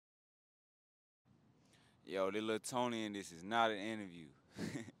Yo, this little Tony, and this is not an interview.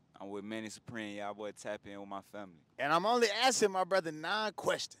 I'm with Manni Supreme. Y'all boy tap in with my family. And I'm only asking my brother 9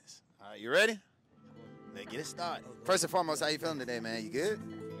 questions. All right, you ready? Let's get it started. First and foremost, how you feeling today, man? You good?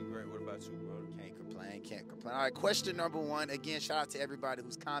 Feeling great. What about you, bro? Can't complain, can't complain. All right, question number 1. Again, shout out to everybody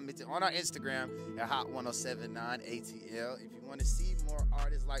who's commented on our Instagram at Hot1079ATL. If you want to see more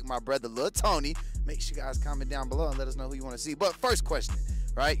artists like my brother Lil Tony, make sure you guys comment down below and let us know who you want to see. But first question,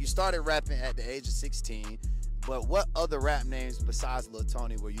 right? You started rapping at the age of 16, but what other rap names besides Lil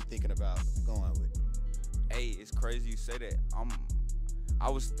Tony were you thinking about going with? Hey, it's crazy you say that. I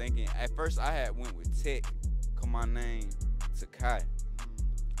was thinking at first I went with Tech. Come my name Takai.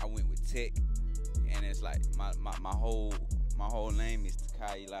 I went with Tech, and it's like my whole name is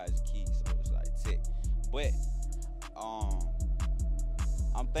Takai Elijah Key, so it's like Tech. But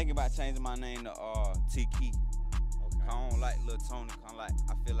I'm thinking about changing my name to T Key. Okay. I don't like Lil Tony. Kind of like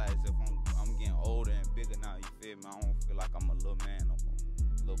I feel like as if I'm getting older and bigger now. You feel me? I don't feel like I'm a little man no more,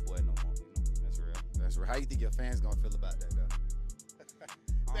 little boy no more. You know? That's real. That's real. How you think your fans gonna feel about that though?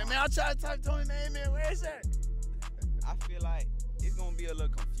 Man, I'll try to type Tony name in. Where is that? I feel like it's gonna be a little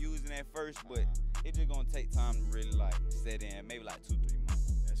confusing at first, but it's just gonna take time to really like set in. Maybe like 2-3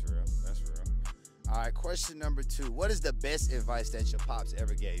 months. That's real. That's real. All right, question number 2. What is the best advice that your pops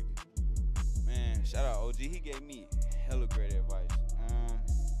ever gave you? Man, shout out OG. He gave me hella great advice.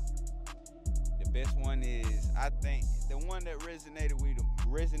 The best one is, I think the one that resonated with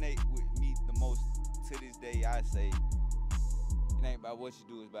me the most to this day. I say it ain't about what you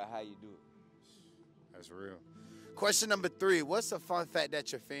do, it's about how you do it. That's real. Question number 3. What's a fun fact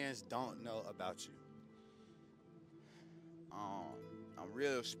that your fans don't know about you? I'm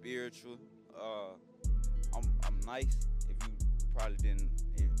real spiritual. I'm nice. If you probably didn't,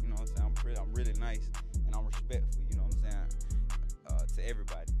 you know what I'm saying? I'm really nice and I'm respectful. You know what I'm saying? To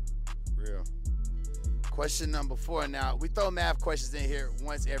everybody. Real. Question number 4. Now we throw math questions in here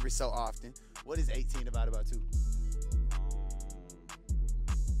once every so often. What is 18 divided by 2?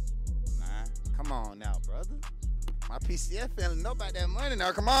 9. Come on now, brother. My PCF family know about that money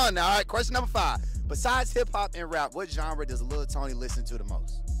now. Come on now. All right, question number 5. Besides hip-hop and rap, what genre does Lil Tony listen to the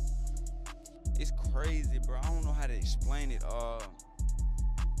most? It's crazy, bro. I don't know how to explain it. I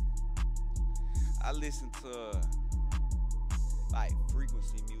listen to like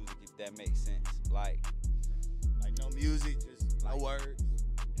frequency music, if that makes sense. Like no music, just no words.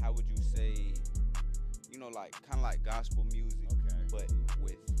 How would you say? You know, like kind of like gospel music, okay, but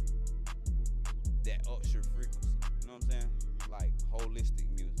with that upshift frequency. You know what I'm saying? Like holistic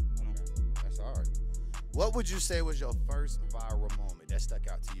music. You know? Okay. That's hard. What would you say was your first viral moment that stuck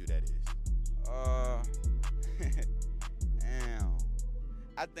out to you? That is. Damn.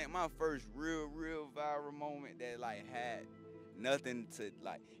 I think my first real viral moment that like had nothing to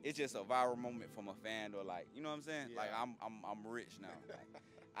like. It's just a viral moment from a fan or like, you know what I'm saying? Yeah. Like I'm rich now. Like,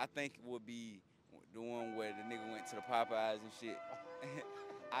 I think it would be the one where the nigga went to the Popeyes and shit.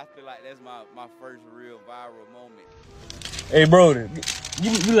 I feel like that's my first real viral moment. Hey, bro,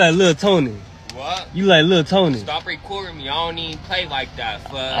 you like Lil Tony. What? You like Lil Tony. Stop recording me. I don't even play like that,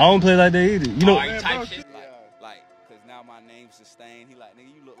 fuck. I don't play like that either. You know, right, type shit. Like, cause now my name's sustained. He like,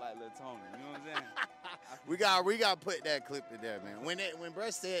 nigga, you look like Lil Tony. You know what I'm saying? we got to put that clip in there, man. When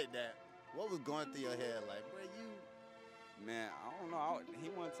Brett said that, what was going through your head? Like, bro, you... Man, I don't know. He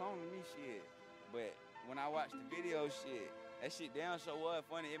wasn't telling me shit. But when I watched the video shit, that shit damn sure was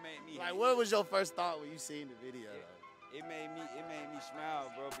funny. It made me... Like, what was your first thought when you seen the video? It made me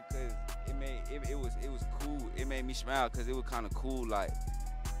smile, bro, because it was cool. It made me smile because it was kind of cool, like,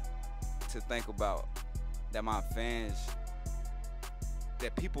 to think about that my fans,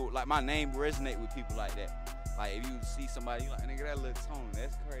 that people, like, my name resonate with people like that. Like, if you see somebody, you like, nigga, that Lil Tony,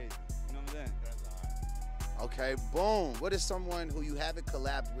 that's crazy. You know what I'm saying? Okay, boom. What is someone who you haven't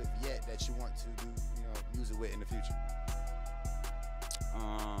collabed with yet that you want to do, music with in the future?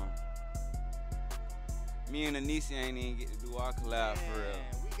 Me and Anisi ain't even get to do our collab for real.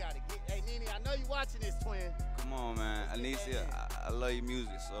 We gotta get. Hey, Nene, I know you watching this, twin. Come on, man. Anisi, I love your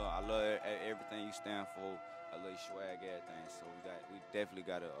music, so I love everything you stand for. I love your swag, everything. So we definitely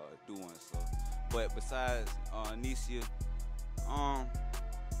gotta do one. So, but besides Anisi,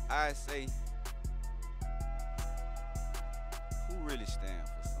 I say, who really stand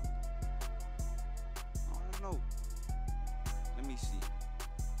for something? I don't know. Let me see.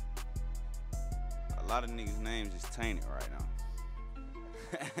 A lot of niggas' names is tainted right now.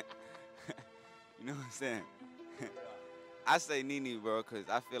 You know what I'm saying? I say Nene, bro, because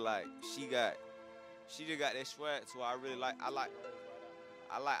I feel like she just got that swag, so I really like. I like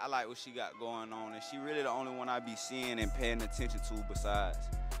what she got going on, and she really the only one I be seeing and paying attention to besides.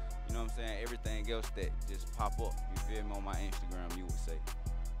 You know what I'm I'm saying? Everything else that just pop up, you feel me, on my Instagram, you would say.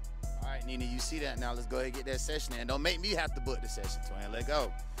 All right, Nina, you see that now. Let's go ahead and get that session in. Don't make me have to book the session, twin. Let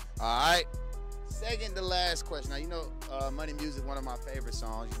go. All right. Second to last question. Now, you know, Money Music, one of my favorite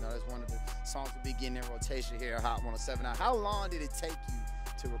songs. You know, that's one of the songs we be getting in rotation here at Hot 107. Now, how long did it take you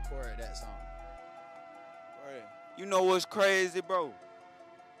to record that song? You know what's crazy, bro?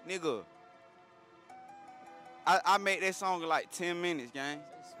 Nigga, I made that song in like 10 minutes, gang.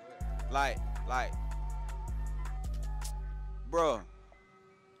 Like, bro,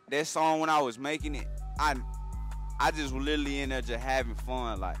 that song when I was making it, I just was literally in there just having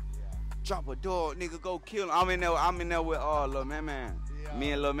fun, like, drop a dog, nigga, go kill him. I'm in there with Lil Man. Yeah.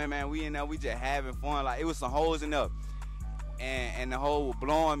 Me and Lil Man, we in there, we just having fun. Like, it was some hoes in there, and the hoe was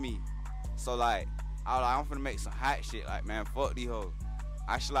blowing me. So like, I was like, I'm finna make some hot shit. Like, man, fuck these hoes.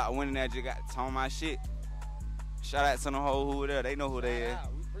 I should like went in there, just got to tone my shit. Shout out to them hoes who were there. They know who they is.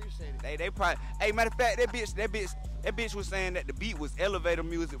 We appreciate it. They probably. Hey, matter of fact, that bitch was saying that the beat was elevator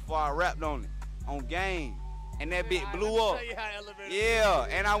music before I rapped on it, on Game. And that bitch blew up. Yeah,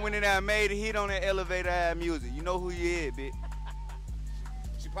 and I went in there and made a hit on that elevator ass music. You know who you is, bitch.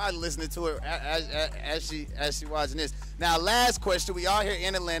 She probably listening to it as she watching this. Now, last question. We are here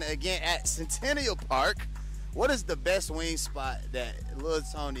in Atlanta again at Centennial Park. What is the best wing spot that Lil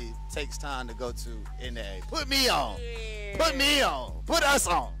Tony takes time to go to in the A? Put me on. Yeah. Put me on. Put us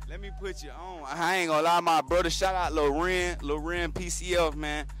on. Let me put you on. I ain't gonna lie, my brother. Shout out Lil Ren PCF,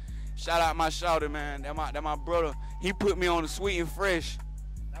 man. Shout out my shouter, man. That my brother. He put me on the Sweet and Fresh.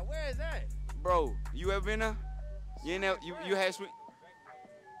 Now where is that? Bro, you ever been there? You ain't never, you had Sweet.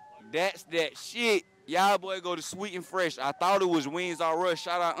 That's that shit. Y'all boy go to Sweet and Fresh. I thought it was Wings R Us.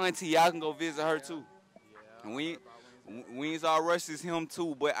 Shout out Auntie. Y'all can go visit her too. And Wings R Us is him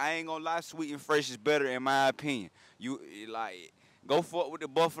too. But I ain't gonna lie, Sweet and Fresh is better in my opinion. You like go fuck with the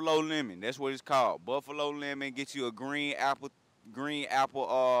Buffalo Lemon. That's what it's called. Buffalo Lemon. Get you a green apple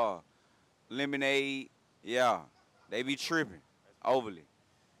lemonade. Yeah, they be tripping overly.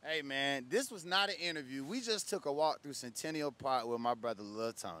 Hey man, this was not an interview. We just took a walk through Centennial Park with my brother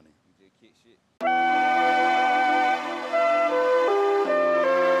Lil Tony. We just kick shit.